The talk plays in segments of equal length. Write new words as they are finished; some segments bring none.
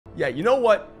Yeah, you know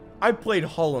what? I played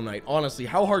Hollow Knight. Honestly,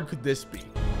 how hard could this be?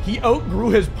 He outgrew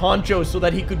his poncho so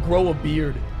that he could grow a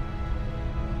beard.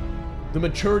 The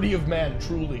maturity of man,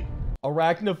 truly.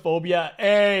 Arachnophobia.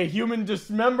 Hey, human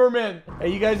dismemberment.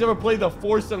 Hey, you guys ever play The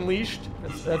Force Unleashed?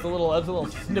 That's a little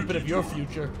snippet of your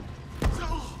future.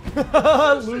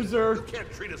 Loser. You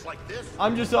can't treat us like this.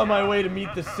 I'm just on my way to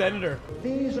meet the senator.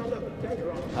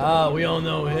 We all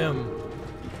know him.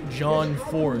 John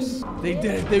Force. They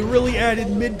did it. They really added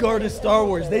Midgard to Star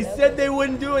Wars. They said they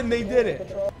wouldn't do it, and they did it.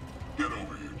 Get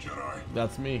over here, Jedi.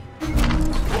 That's me.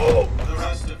 Oh! The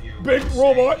rest of you. Big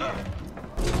robot.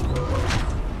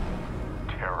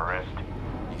 Terrorist.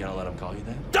 You gonna let him call you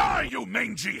that? Die, you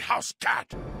mangy house cat!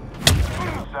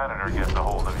 The senator gets a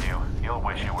hold of you. You'll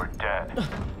wish you were dead.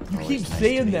 You keep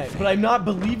saying that, but I'm not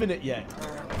believing it yet.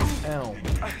 Ow.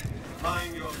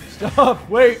 Mind your business. Stop.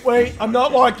 Wait. I'm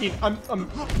not walking. I'm...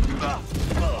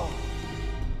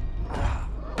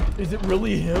 Is it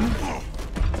really him?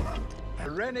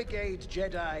 Renegade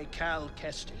Jedi Cal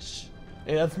Kestis.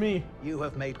 Hey, that's me. You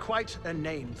have made quite a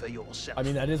name for yourself. I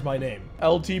mean, that is my name.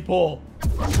 LT Pull.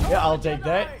 Yeah, I'll take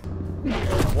that.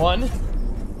 One.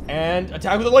 And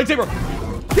attack with a lightsaber.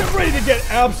 Get ready to get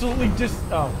absolutely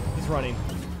oh, he's running.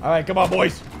 All right, come on,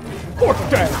 boys. Force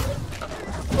attack.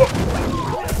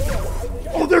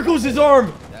 Oh, there goes his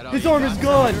arm. His arm is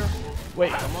gone.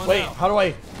 Wait, how do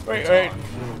I... Wait.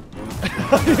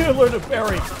 I need to learn to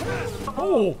parry.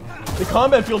 Oh, the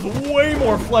combat feels way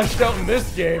more fleshed out in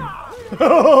this game.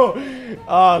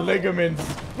 Ligaments.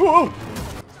 Whoa.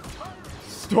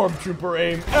 Stormtrooper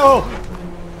aim. Oh!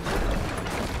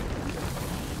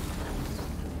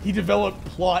 He developed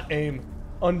plot aim.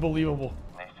 Unbelievable.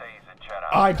 They say he's a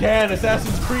Jedi. I can.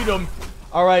 Assassin's Creed him.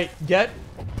 Alright, get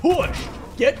pushed.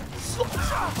 Get...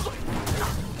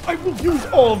 I will use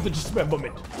all of the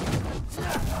dismemberment.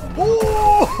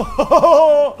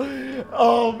 Oh!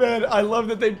 Oh man, I love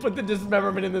that they put the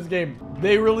dismemberment in this game.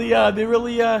 They really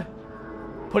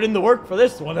put in the work for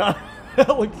this one, huh?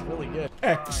 That looks really good.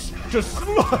 X, just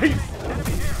slice.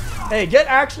 Hey, get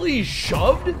actually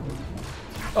shoved?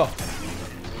 Oh.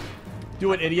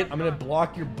 Do it, idiot. I'm gonna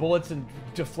block your bullets and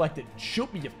deflect it.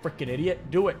 Shoot me, you freaking idiot.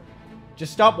 Do it.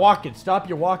 Just stop walking. Stop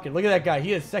your walking. Look at that guy.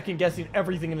 He is second guessing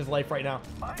everything in his life right now.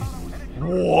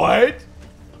 What?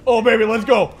 Oh, baby, let's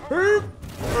go.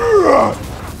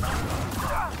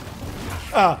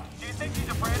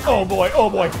 Oh boy,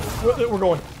 we're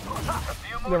going.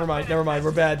 Never mind,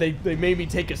 we're bad. They made me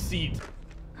take a seat.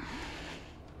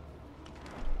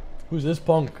 Who's this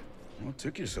punk? What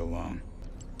took you so long?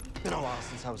 Been a while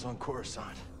since I was on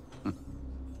Coruscant.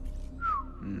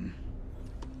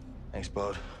 Thanks,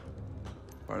 bud.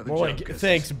 Part of the More joke, like, guess.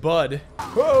 thanks, bud.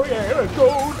 Oh yeah, let's go.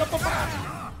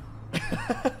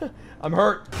 I'm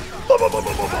hurt.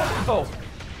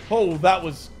 Oh, that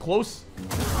was close.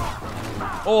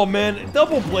 Oh man,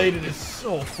 double bladed is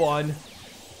so fun.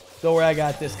 Don't worry, I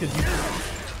got this. Cause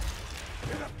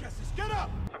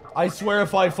I swear,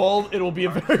 if I fall, it'll be a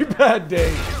very bad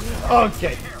day.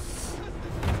 Okay.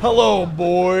 Hello,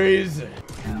 boys.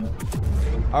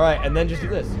 All right, and then just do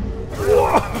this.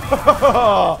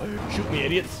 Shoot me,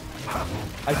 idiots.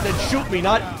 I said shoot me,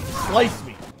 not slice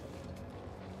me.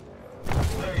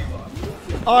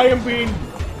 I am being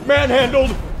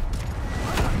manhandled.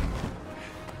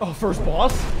 Oh, first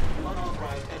boss?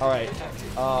 Alright.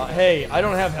 Hey, I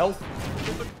don't have health.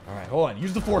 Alright, hold on.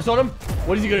 Use the force on him.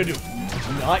 What is he gonna do?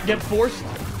 Not get forced?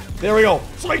 There we go.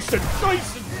 Slice it,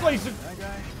 slice it, slice it.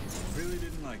 Really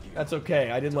didn't like you. That's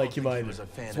okay. I didn't like him either.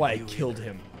 That's why I killed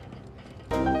him.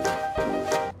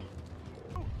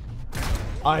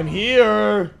 I'm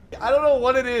here. I don't know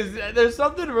what it is. There's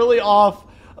something really off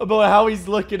about how he's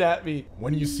looking at me.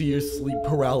 When you see your sleep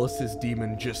paralysis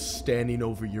demon just standing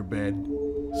over your bed,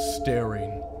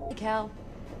 staring. Hey, Cal,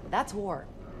 that's war.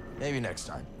 Maybe next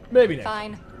time. Maybe next.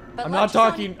 Fine. But I'm not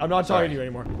talking to you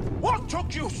anymore. What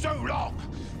took you so long?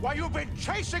 While you've been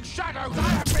chasing shadows, I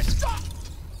have been stuck.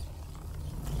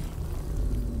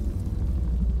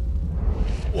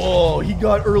 Whoa, he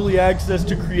got early access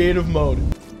to creative mode.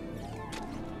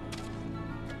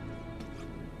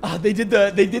 They did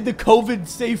the COVID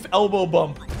safe elbow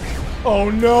bump. Oh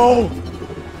no!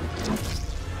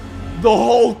 The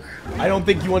Hulk. I don't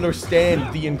think you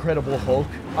understand the Incredible Hulk.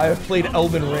 I have played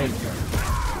Elden Ring.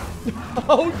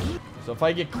 Oh, so if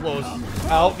I get close,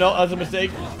 oh no, that's a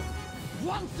mistake.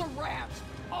 Once a rat,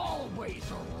 always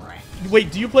a rat.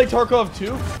 Wait, do you play Tarkov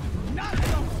too? Not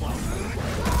so close.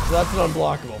 So that's an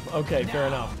unblockable. Okay, fair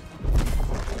enough.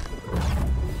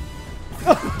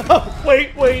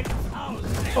 Wait.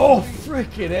 Oh,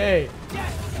 frickin' A.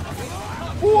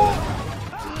 Whoa.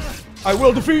 I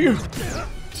will defeat you.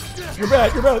 You're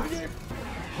bad at the game.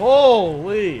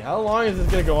 Holy, how long is this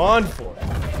gonna go on for?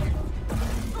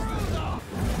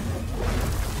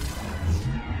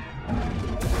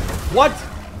 What?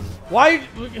 Why?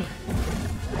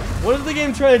 What is the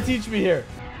game trying to teach me here?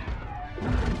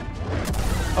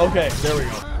 Okay, there we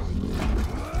go.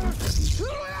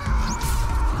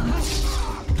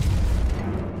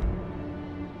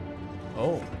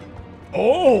 Oh.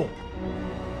 Oh!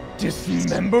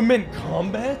 Dismemberment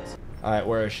combat? Alright,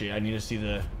 where is she? I need to see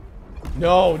the...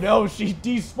 No, she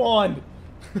despawned.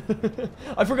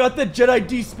 I forgot that Jedi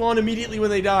despawn immediately when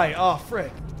they die. Oh,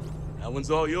 frick. That one's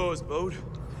all yours, Bode.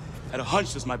 Had a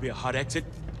hunch this might be a hot exit.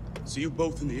 See you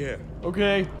both in the air.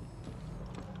 Okay.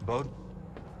 Bode?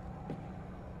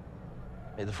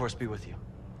 May the Force be with you.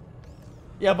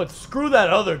 Yeah, but screw that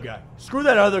other guy. Screw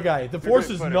that other guy. The Force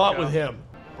is not with him.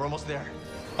 We're almost there.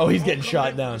 Oh, he's getting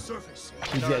shot down.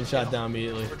 He's getting shot down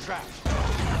immediately.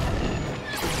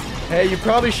 Hey, you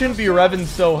probably shouldn't be revving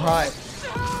so high.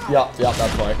 Yeah,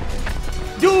 that's why.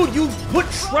 Dude, you put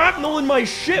shrapnel in my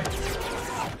ship!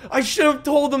 I should have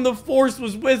told him the Force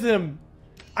was with him.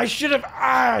 I should have.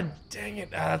 Dang it.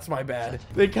 That's my bad.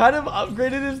 They kind of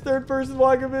upgraded his third-person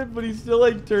walk a bit, but he still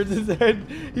like turns his head.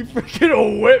 He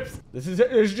freaking whips. This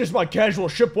is just my casual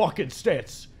ship walking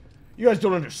stance. You guys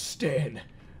don't understand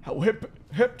how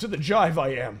hip to the jive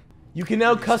I am. You can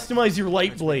now customize your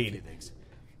light blade.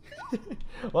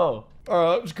 Whoa.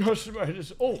 Let's customize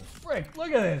this. Oh, frick.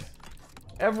 Look at this.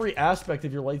 Every aspect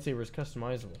of your lightsaber is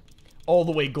customizable. All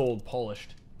the way gold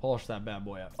polished. Polish that bad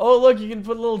boy up. Oh, look, you can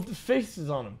put little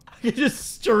faces on him. You can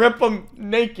just strip him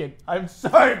naked. I'm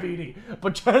sorry, BD,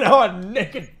 but you're now a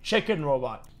naked chicken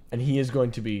robot. And he is going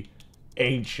to be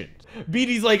ancient.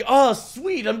 BD's like, oh,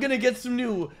 sweet, I'm gonna get some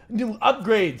new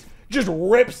upgrades. Just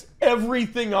rips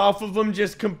everything off of him,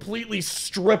 just completely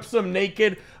strips him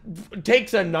naked,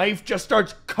 takes a knife, just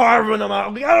starts carving them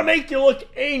out. We gotta make you look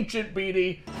ancient,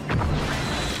 BD.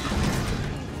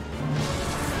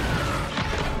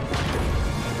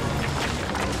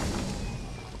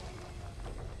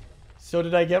 So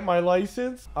did I get my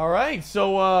license? All right,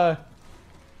 so,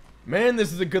 man,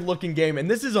 this is a good looking game,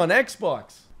 and this is on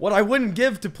Xbox. What I wouldn't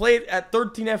give to play it at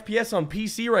 13 FPS on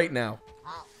PC right now.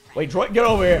 Wait, Troy, get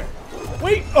over here.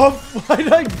 Wait, oh, why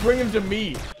did I bring him to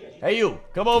me? Hey, you,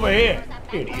 come over here,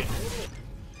 idiot.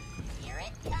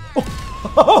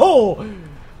 Oh,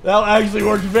 that actually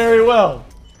worked very well.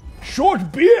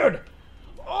 Short beard.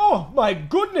 Oh, my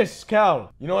goodness,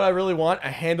 Cal. You know what I really want? A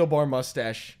handlebar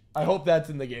mustache. I hope that's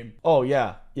in the game. Oh,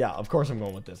 yeah. Yeah, of course I'm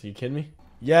going with this. Are you kidding me?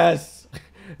 Yes.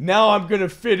 Now I'm going to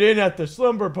fit in at the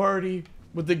slumber party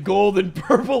with the gold and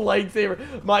purple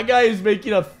lightsaber. My guy is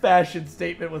making a fashion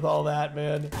statement with all that,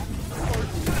 man.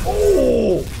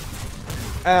 Oh!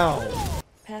 Ow.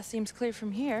 Path seems clear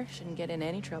from here. Shouldn't get in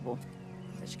any trouble.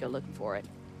 I should go looking for it.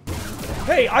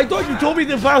 Hey, I thought you told me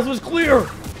the path was clear.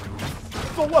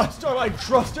 The last time I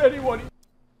trust anyone.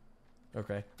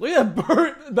 Okay. Look at that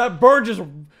bird. That bird just...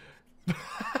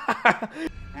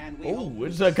 Oh,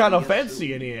 it's kind of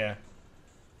fancy in here.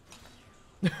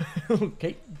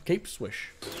 Cape swish.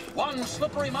 One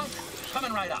slippery monk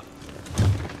coming right up.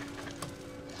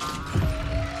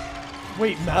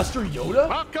 Wait, Master Yoda?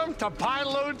 Welcome to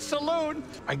Pyload Saloon.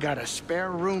 I got a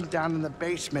spare room down in the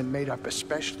basement made up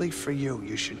especially for you.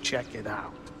 You should check it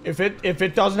out. If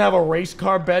it doesn't have a race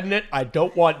car bed in it, I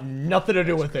don't want nothing to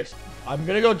do with it. I'm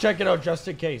gonna go check it out just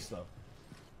in case, though.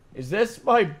 Is this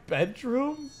my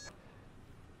bedroom?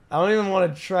 I don't even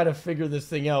want to try to figure this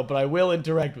thing out, but I will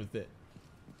interact with it.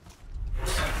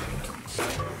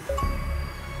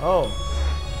 Oh.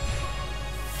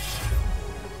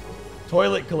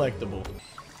 Toilet collectible.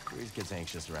 Grease gets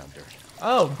anxious around dirt.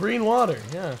 Oh, green water,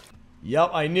 yeah.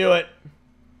 Yep, I knew it.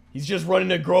 He's just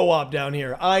running a grow op down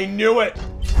here. I knew it!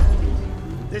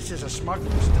 This is a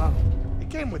smuggler's tunnel. It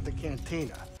came with the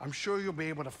cantina. I'm sure you'll be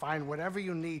able to find whatever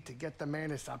you need to get the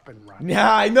Manus up and running.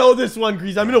 Yeah, I know this one,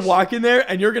 Grease. I'm gonna walk in there,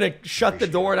 and you're gonna shut the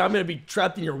door, and I'm gonna be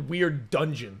trapped in your weird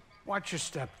dungeon. Watch your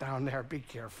step down there. Be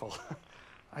careful.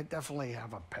 I definitely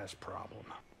have a pest problem.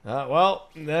 Well,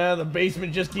 the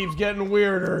basement just keeps getting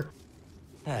weirder.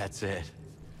 That's it.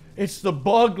 It's the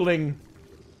bogling.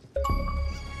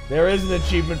 There is an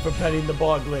achievement for petting the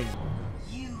bogling.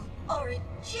 You are a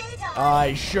Jedi.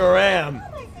 I sure am.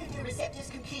 My photoreceptor's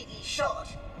completely shot.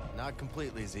 Not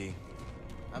completely, Z.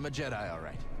 I'm a Jedi, all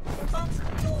right. But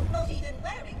you're not even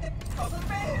wearing the proper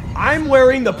robe. I'm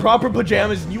wearing the proper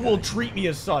pajamas, and you will treat me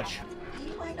as such.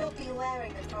 You might not be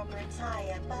wearing the proper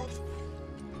attire, but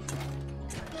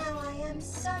Now I am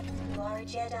certain you are a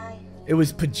Jedi. It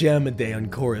was pajama day on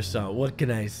Coruscant. What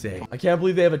can I say? I can't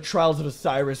believe they have a Trials of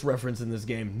Osiris reference in this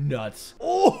game. Nuts.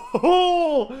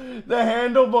 Oh, the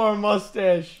handlebar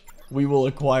mustache. We will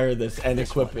acquire this and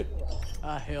equip it.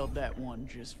 I held that one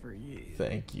just for you.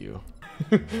 Thank you.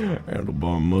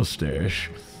 Handlebar mustache.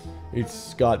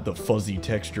 It's got the fuzzy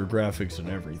texture graphics and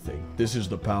everything. This is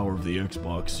the power of the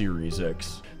Xbox Series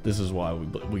X. This is why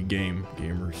we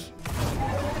gamers.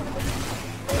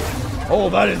 Oh,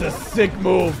 that is a sick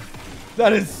move.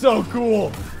 That is so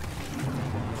cool.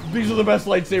 These are the best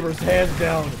lightsabers, hands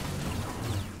down.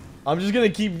 I'm just gonna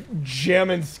keep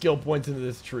jamming skill points into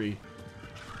this tree.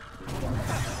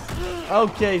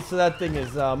 Okay, so that thing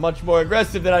is much more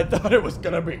aggressive than I thought it was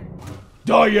gonna be.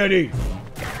 Die, Yeti!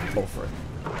 Go for it.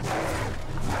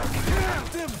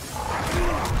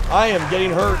 I am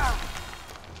getting hurt.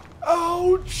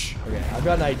 Ouch! Okay, I've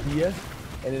got an idea,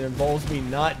 and it involves me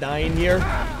not dying here.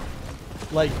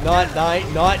 Like, not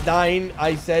dying.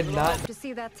 I said not. To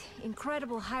see that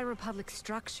incredible High Republic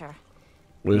structure.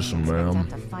 Listen, ma'am.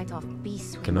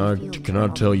 Can I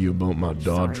tell you about my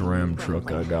Dodge Ram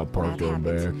truck I got parked out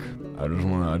back? I just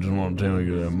want to tell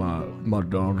you that my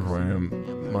Dodge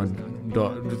Ram, my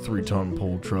 3-ton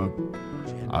pull truck,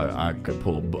 I could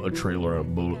pull a trailer and a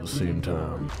boat at the same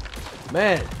time.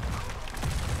 Man,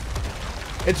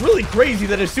 it's really crazy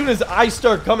that as soon as I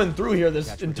start coming through here,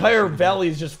 this entire valley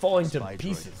is just falling to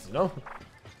pieces, you know?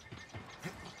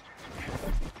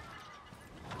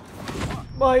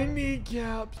 My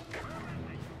kneecaps.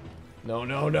 No,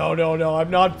 no, no, no, no.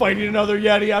 I'm not fighting another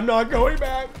Yeti. I'm not going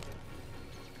back.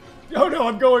 No, no,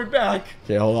 I'm going back.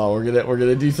 Okay, hold on. We're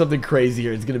gonna do something crazy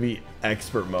here. It's gonna be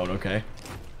expert mode, okay?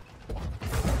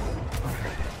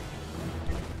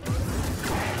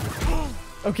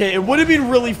 Okay, it would have been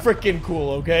really freaking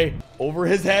cool, okay? Over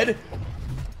his head.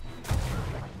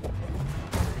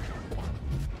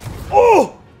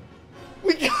 Oh!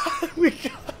 We got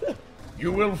it.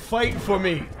 You will fight for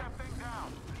me.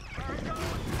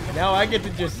 Now I get to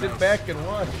just sit back and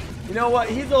watch. You know what?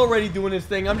 He's already doing his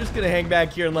thing. I'm just gonna hang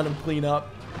back here and let him clean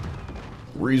up.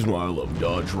 The reason why I love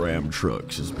Dodge Ram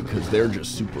trucks is because they're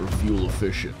just super fuel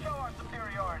efficient.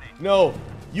 No,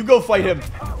 you go fight him.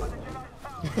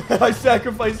 I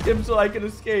sacrificed him so I can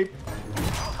escape.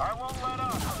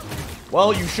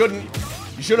 Well, you shouldn't.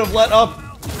 You should have let up.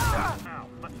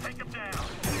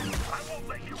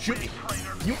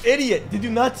 You idiot! Did you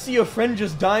not see a friend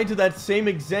just die to that same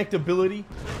exact ability?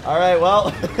 Alright,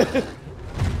 well.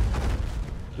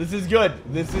 This is good.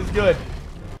 This is good.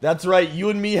 That's right. You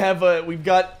and me have we've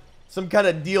got some kind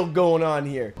of deal going on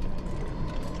here.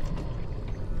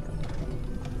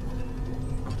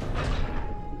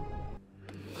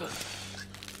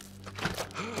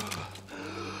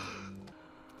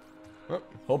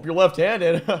 Hope you're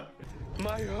left-handed.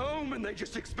 My home, and they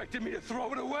just expected me to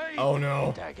throw it away. Oh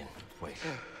no. Dagon, wait.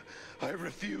 I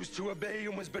refused to obey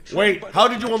and was betrayed. Wait, how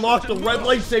did you unlock the red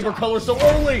lightsaber color so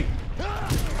early?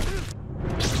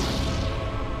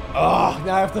 Oh,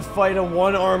 now I have to fight a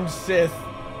one-armed Sith.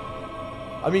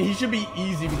 I mean, he should be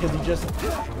easy because he just...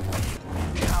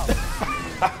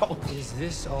 Is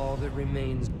this all that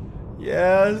remains?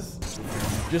 Yes.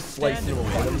 Just slice him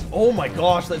away. Oh my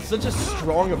gosh, that's such a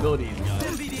strong ability.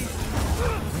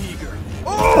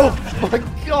 Oh my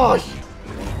gosh.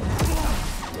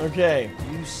 Okay.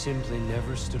 You simply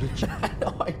never stood a chance.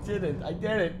 No, I didn't. I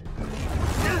didn't.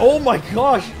 Oh my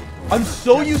gosh. I'm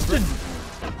so used to...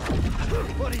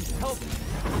 Buddy, help.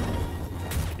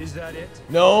 Is that it?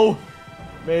 No.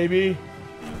 Maybe.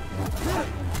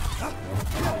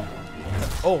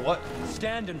 Oh, what?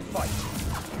 Stand and fight.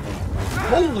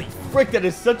 Holy frick, that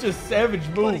is such a savage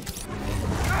move.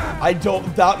 I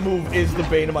don't... That move is the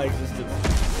bane of my existence.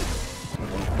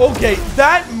 Okay,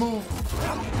 that move...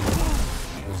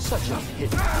 Such a hit.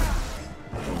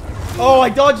 Oh, I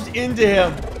dodged into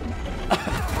him.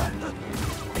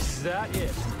 Is that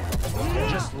it?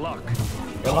 Just luck.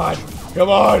 Come on. Come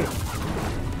on.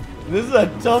 This is a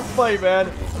tough fight, man.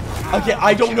 Okay,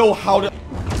 I don't know how to...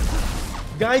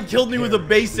 Guy killed me with a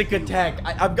basic attack.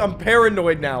 I'm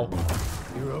paranoid now.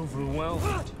 You're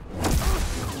overwhelmed.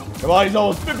 Come on, he's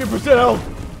almost 50% health.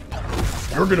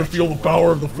 You're gonna feel the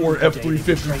power of the Ford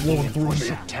F-350 flowing through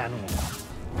me.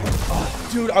 Oh,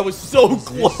 dude, I was so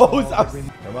close.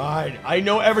 Come on, I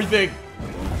know everything.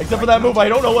 Except for that move, I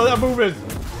don't know what that move is.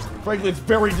 Frankly, it's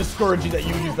very discouraging that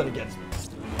you use that against me.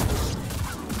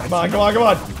 Come on, come on, come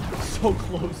on. So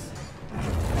close.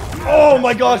 Oh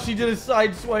my gosh, he did a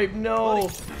side swipe. No.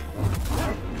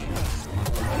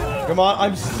 Come on,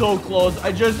 I'm so close.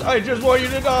 I just want you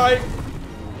to die.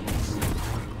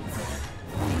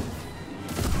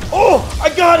 Oh, I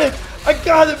got it. I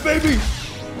got it, baby!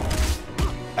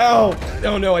 Ow!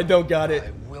 Oh no, I don't got it.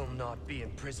 I will not be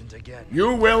imprisoned again.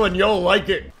 You will, and you'll like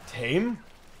it. Tame?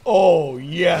 Oh,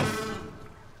 yes.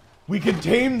 We can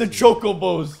tame the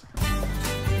chocobos.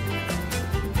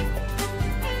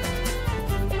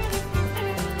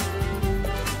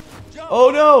 Oh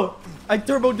no! I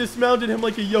turbo dismounted him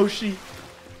like a Yoshi.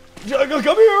 Come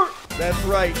here! That's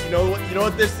right. You know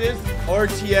what this is?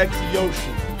 RTX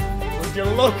Yoshi. Would you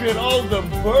look at all the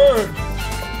birds?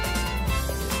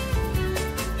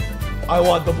 I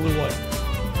want the blue one.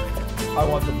 I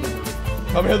want the blue bird.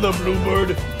 Come here, the blue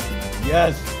bird.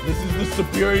 Yes, this is the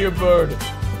superior bird.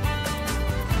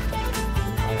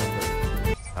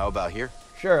 How about here?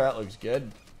 Sure, that looks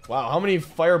good. Wow, how many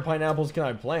fire pineapples can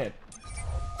I plant?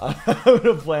 I'm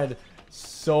gonna plant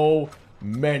so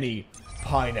many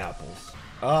pineapples.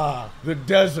 Ah, the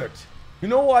desert. You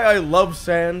know why I love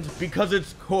sand? Because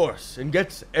it's coarse and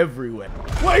gets everywhere.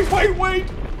 Wait!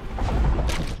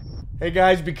 Hey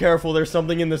guys, be careful. There's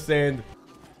something in the sand.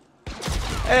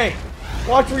 Hey,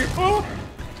 watch where you... Oh!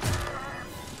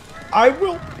 I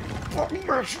will...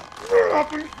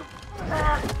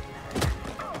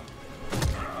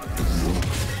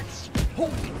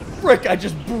 Holy frick, I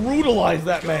just brutalized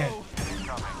that man.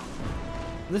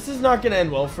 This is not gonna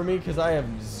end well for me because I have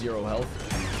 0 health.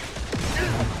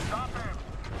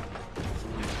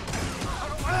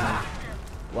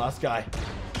 Last guy.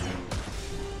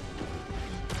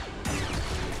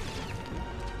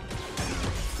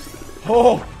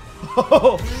 Oh!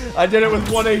 I did it with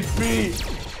 1 HP.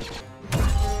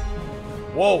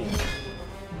 Whoa.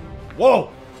 Whoa.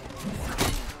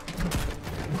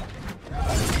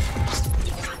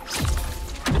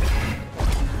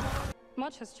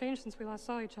 Much has changed since we last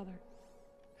saw each other.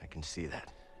 I can see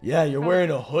that. Yeah, you're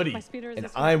wearing a hoodie, and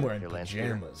I'm wearing Your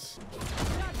pajamas.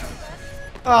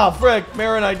 Ah, frick,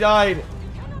 Marin, I died.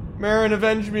 Marin,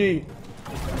 avenge me.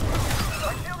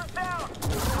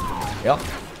 Yep.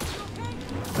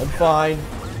 I'm fine.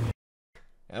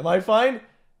 Am I fine?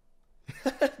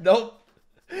 Nope.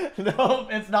 Nope,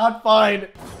 it's not fine.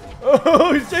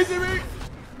 Oh, he's chasing me.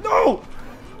 No.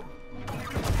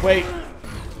 Wait.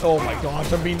 Oh my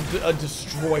gosh, I'm being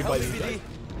destroyed by these guys.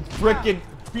 Frickin'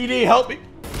 BD, help me.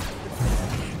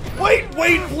 Wait,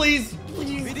 please.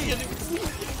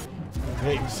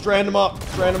 Hey, strand him up.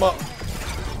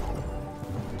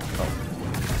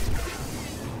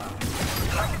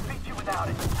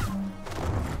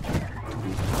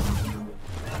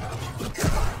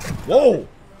 Whoa!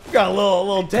 We got a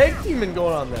little tag teaming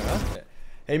going on there, huh?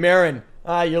 Hey, Marin.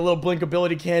 Your little blink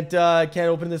ability can't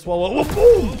open this wall. Whoa,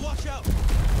 boom!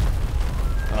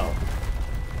 Oh.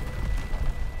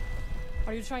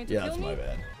 Are you trying to Yeah, kill that's me? my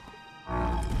bad.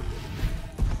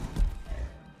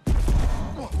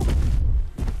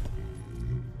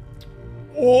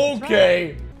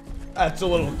 Okay. That's a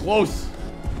little close.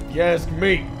 If you ask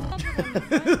me.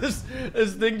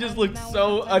 this thing just looks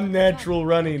so unnatural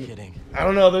running. I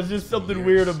don't know, there's just something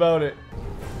weird about it.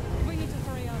 We need to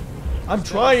hurry up. I'm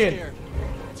trying.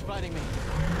 It's fighting me.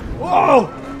 Whoa!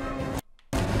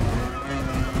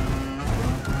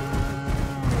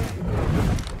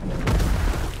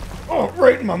 Oh,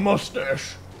 right in my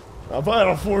mustache. Now, if I had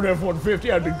a Ford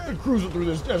F-150, I'd be cruising through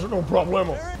this desert, no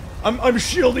problemo. I'm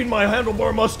shielding my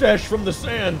handlebar mustache from the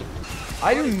sand.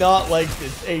 I do not like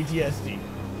this ATSD.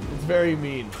 It's very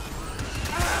mean.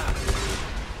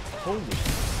 Holy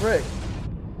frick.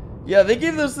 Yeah, they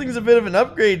gave those things a bit of an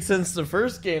upgrade since the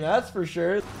first game, that's for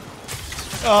sure.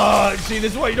 See,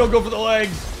 this is why you don't go for the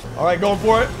legs. All right, going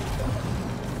for it.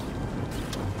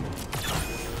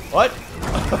 What?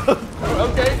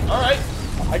 Okay, all right.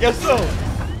 I guess so.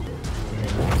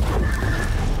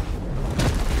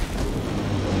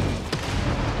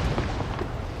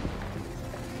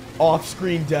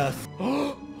 Off-screen death.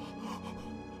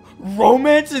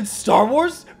 Romance in Star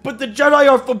Wars? But the Jedi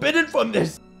are forbidden from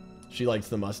this. She likes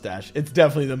the mustache. It's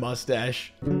definitely the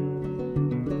mustache.